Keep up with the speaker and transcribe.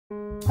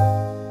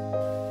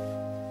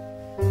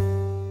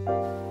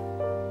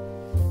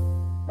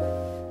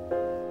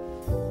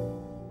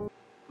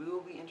We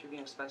will be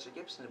interviewing Spencer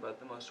Gibson about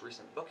the most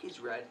recent book he's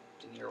read,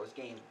 Deniro's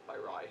Game by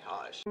Roy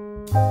Hodge.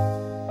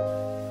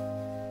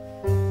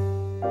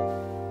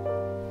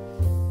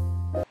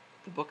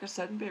 The book is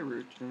set in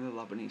Beirut during the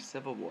Lebanese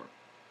Civil War.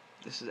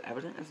 This is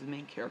evident as the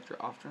main character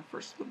often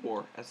refers to the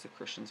war as the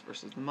Christians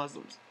versus the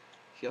Muslims.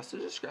 He also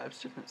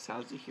describes different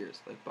sounds he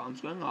hears, like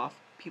bombs going off,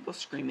 people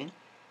screaming,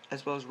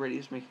 as well as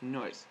radios making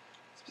noise.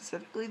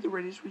 Specifically, the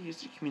radios were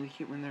used to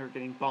communicate when they were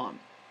getting bombed.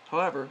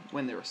 However,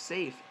 when they were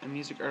safe, a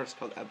music artist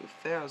called Abu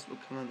Fayaz would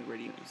come on the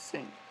radio and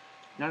sing.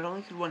 Not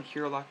only could one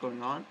hear a lot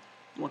going on,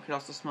 one could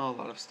also smell a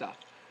lot of stuff.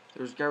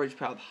 There was garbage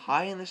piled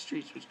high in the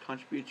streets, which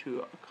contributed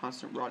to a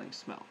constant rotting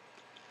smell.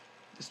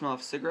 The smell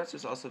of cigarettes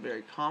was also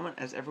very common,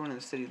 as everyone in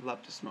the city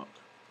loved to smoke.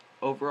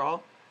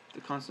 Overall, the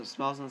constant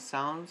smells and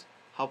sounds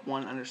help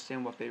one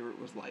understand what Beirut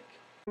was like.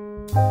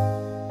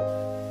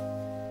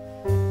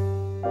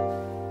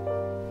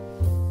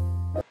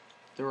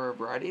 There are a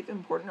variety of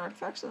important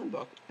artifacts in the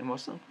book, and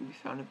most of them can be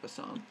found in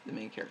Bassam, the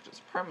main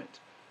character's apartment.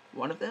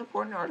 One of the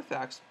important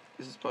artifacts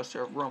is his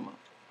poster of Roma.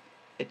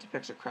 It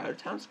depicts a crowded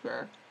town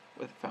square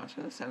with a fountain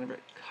in the center of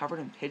it covered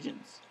in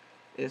pigeons.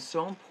 It is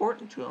so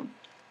important to him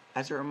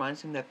as it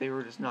reminds him that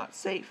Beirut is not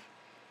safe.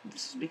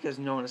 This is because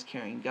no one is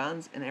carrying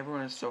guns and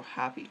everyone is so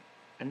happy.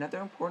 Another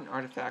important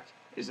artifact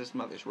is his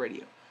mother's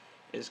radio.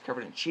 It is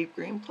covered in cheap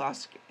green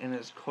plastic and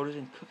is coated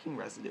in cooking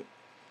residue.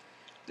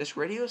 This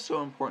radio is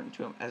so important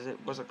to him as it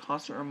was a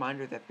constant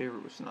reminder that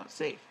Beirut was not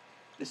safe.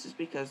 This is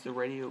because the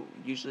radio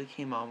usually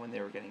came on when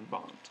they were getting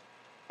bombed.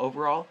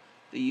 Overall,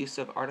 the use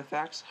of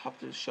artifacts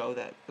helped to show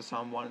that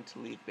Bassam wanted to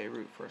leave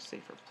Beirut for a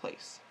safer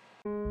place.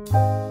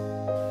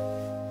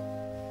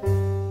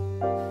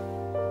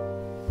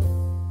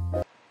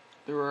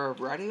 There are a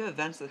variety of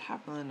events that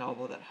happen in the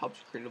novel that help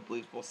to create a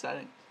believable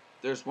setting.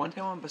 There's one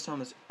time when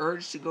Bassam is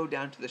urged to go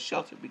down to the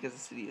shelter because the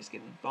city is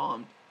getting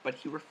bombed, but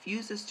he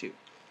refuses to.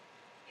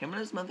 Him and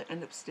his mother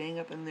end up staying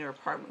up in their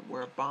apartment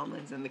where a bomb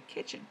lands in the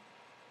kitchen.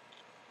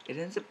 It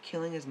ends up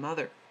killing his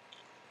mother.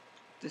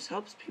 This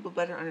helps people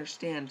better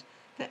understand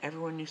that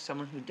everyone knew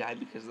someone who died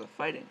because of the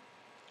fighting.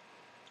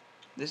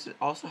 This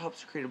also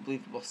helps to create a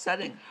believable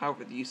setting,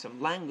 however the use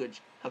of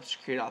language helps to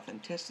create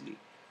authenticity.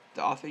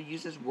 The author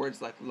uses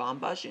words like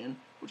lambajin,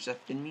 which is a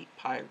thin meat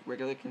pie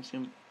regularly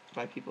consumed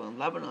by people in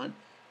Lebanon,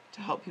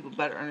 to help people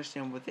better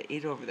understand what they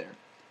ate over there.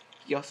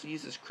 He also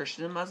uses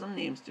Christian and Muslim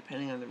names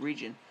depending on the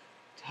region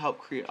to help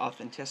create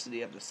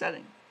authenticity of the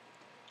setting.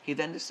 He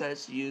then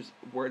decides to use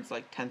words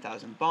like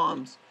 10,000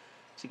 bombs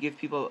to give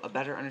people a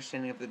better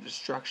understanding of the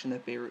destruction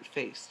that Beirut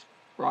faced.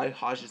 Roy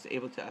Hodge is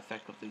able to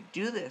effectively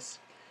do this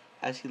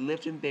as he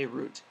lived in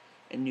Beirut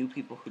and knew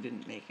people who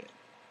didn't make it.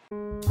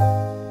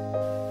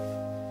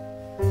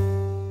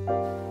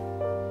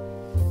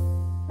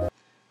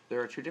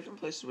 There are two different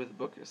places where the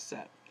book is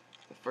set.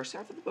 The first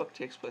half of the book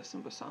takes place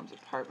in Bassam's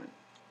apartment.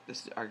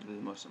 This is arguably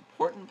the most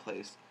important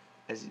place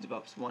as he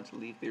develops one to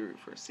leave Beirut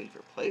for a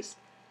safer place.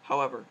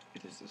 However,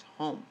 it is his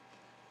home.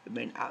 The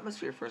main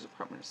atmosphere for his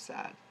apartment is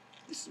sad.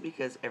 This is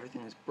because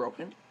everything is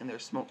broken and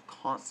there's smoke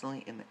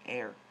constantly in the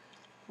air.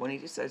 When he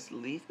decides to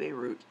leave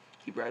Beirut,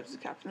 he bribes the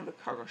captain of a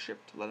cargo ship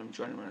to let him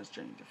join him on his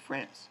journey to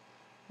France.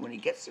 When he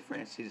gets to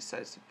France, he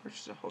decides to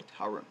purchase a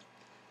hotel room.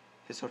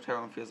 His hotel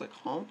room feels like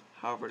home,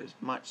 however it is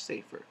much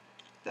safer.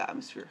 The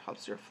atmosphere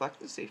helps to reflect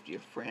the safety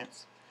of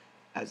France,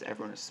 as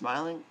everyone is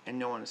smiling and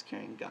no one is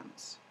carrying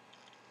guns.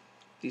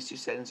 These two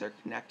settings are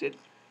connected,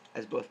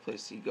 as both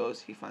places he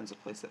goes, he finds a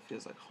place that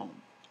feels like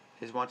home.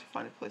 His want to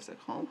find a place like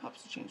home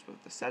helps to change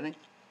both the setting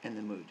and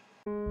the mood.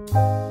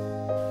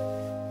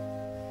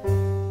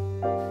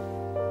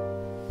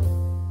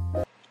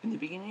 In the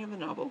beginning of the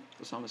novel,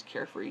 Bassam is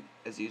carefree,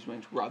 as he is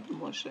willing to rob the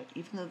militia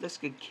even though this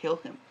could kill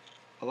him.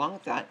 Along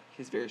with that,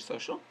 he is very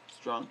social,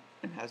 strong,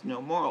 and has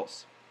no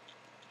morals.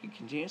 He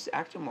continues to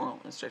act immoral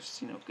and starts to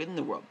see no good in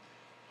the world.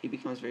 He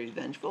becomes very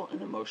vengeful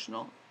and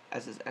emotional,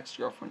 as his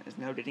ex-girlfriend is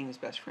now dating his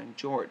best friend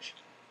George.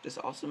 This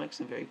also makes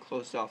him very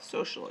closed off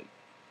socially.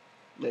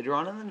 Later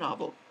on in the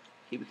novel,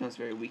 he becomes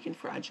very weak and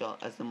fragile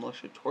as the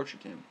militia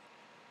tortured him.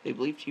 They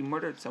believed he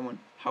murdered someone,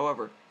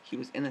 however, he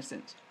was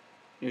innocent.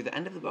 Near the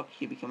end of the book,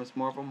 he becomes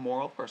more of a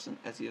moral person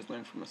as he has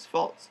learned from his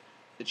faults.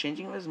 The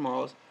changing of his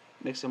morals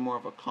makes him more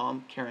of a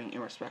calm, caring,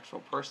 and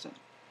respectful person.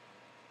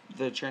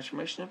 The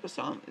transformation of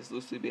Bassam is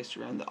loosely based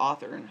around the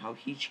author and how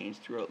he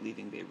changed throughout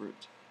leaving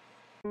Beirut.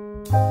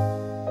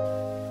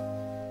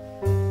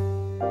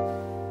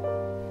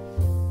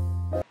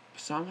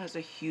 Bassam has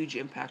a huge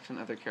impact on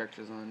other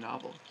characters in the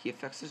novel. He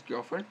affects his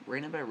girlfriend,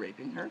 Raina, by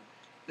raping her.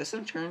 This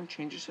in turn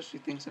changes how she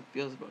thinks and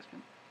feels about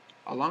him.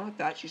 Along with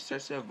that, she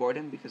starts to avoid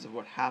him because of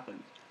what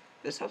happened.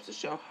 This helps to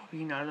show how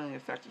he not only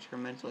affected her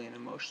mentally and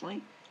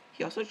emotionally,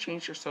 he also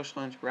changed her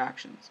social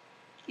interactions.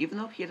 Even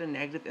though he had a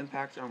negative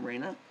impact on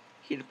Raina,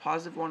 he had a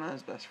positive one on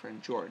his best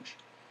friend George.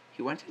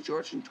 He went to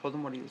George and told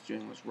him what he was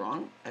doing was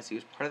wrong, as he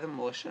was part of the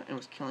militia and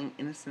was killing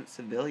innocent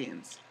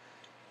civilians.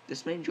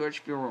 This made George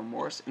feel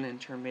remorse and in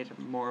turn made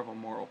him more of a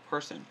moral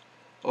person.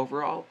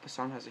 Overall,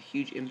 Bassam has a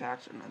huge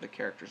impact on other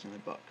characters in the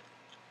book.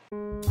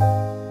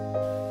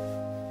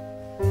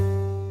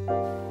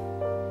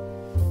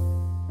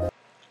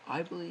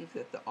 I believe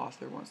that the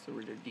author wants the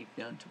reader deep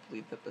down to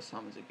believe that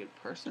Bassam is a good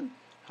person.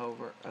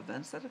 However,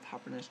 events that have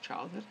happened in his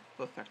childhood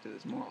have affected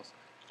his morals.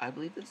 I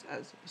believe this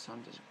as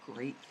Bassam does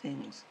great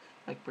things,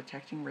 like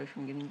protecting Ray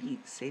from getting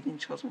beat, saving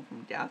children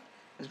from death,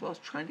 as well as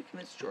trying to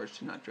convince George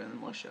to not join the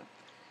militia.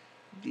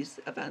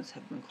 These events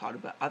have been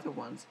clouded by other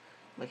ones,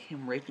 like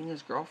him raping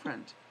his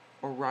girlfriend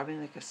or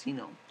robbing the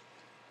casino.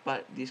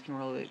 But these can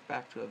relate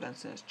back to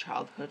events in his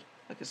childhood,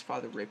 like his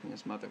father raping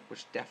his mother,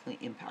 which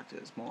definitely impacted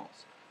his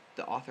morals.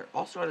 The author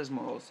also had his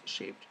morals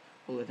shaped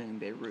while living in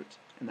Beirut,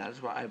 and that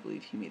is why I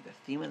believe he made the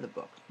theme of the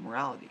book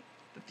morality.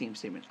 The theme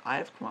statement I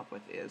have come up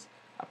with is,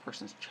 a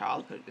person's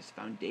childhood is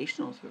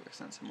foundational to their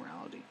sense of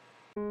morality.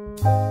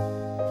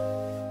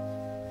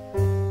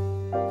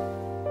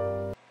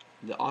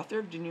 The author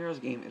of Deniro's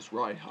Game is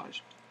Roy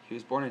Hodge. He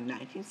was born in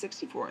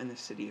 1964 in the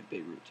city of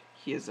Beirut.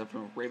 He is of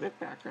an Arabic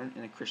background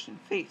and a Christian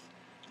faith.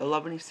 The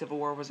Lebanese Civil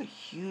War was a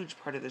huge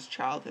part of his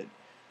childhood.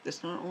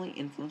 This not only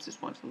influenced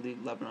his want to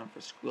leave Lebanon for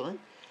schooling,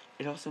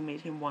 it also made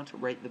him want to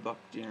write the book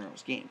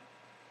Deniro's Game.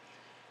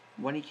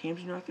 When he came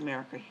to North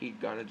America, he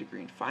got a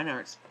degree in fine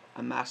arts,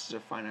 a master's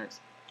of fine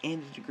arts,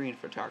 and a degree in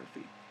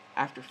photography.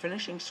 After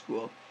finishing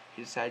school,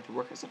 he decided to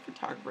work as a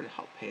photographer to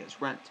help pay his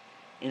rent.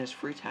 In his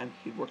free time,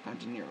 he worked on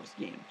Deniro's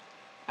Game.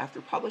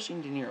 After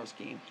publishing Deniro's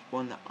Game, he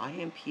won the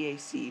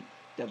IMPAC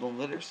Dublin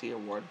Literacy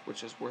Award,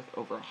 which is worth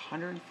over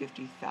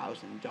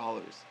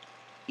 $150,000.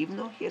 Even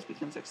though he has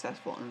become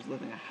successful and is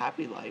living a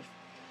happy life,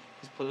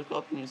 his political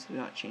opinions have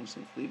not changed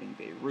since leaving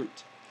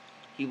Beirut.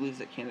 He believes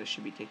that Canada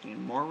should be taking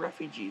in more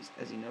refugees,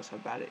 as he knows how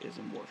bad it is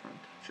in war-torn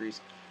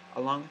countries.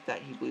 Along with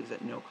that, he believes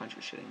that no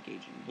country should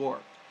engage in war.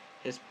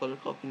 His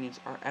political opinions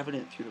are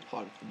evident through the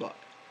plot of the book.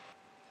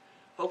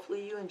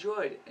 Hopefully you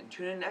enjoyed, and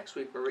tune in next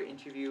week where we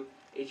interview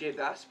A.J.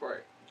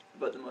 Vaspart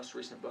about the most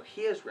recent book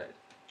he has read,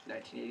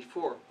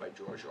 1984 by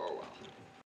George Orwell.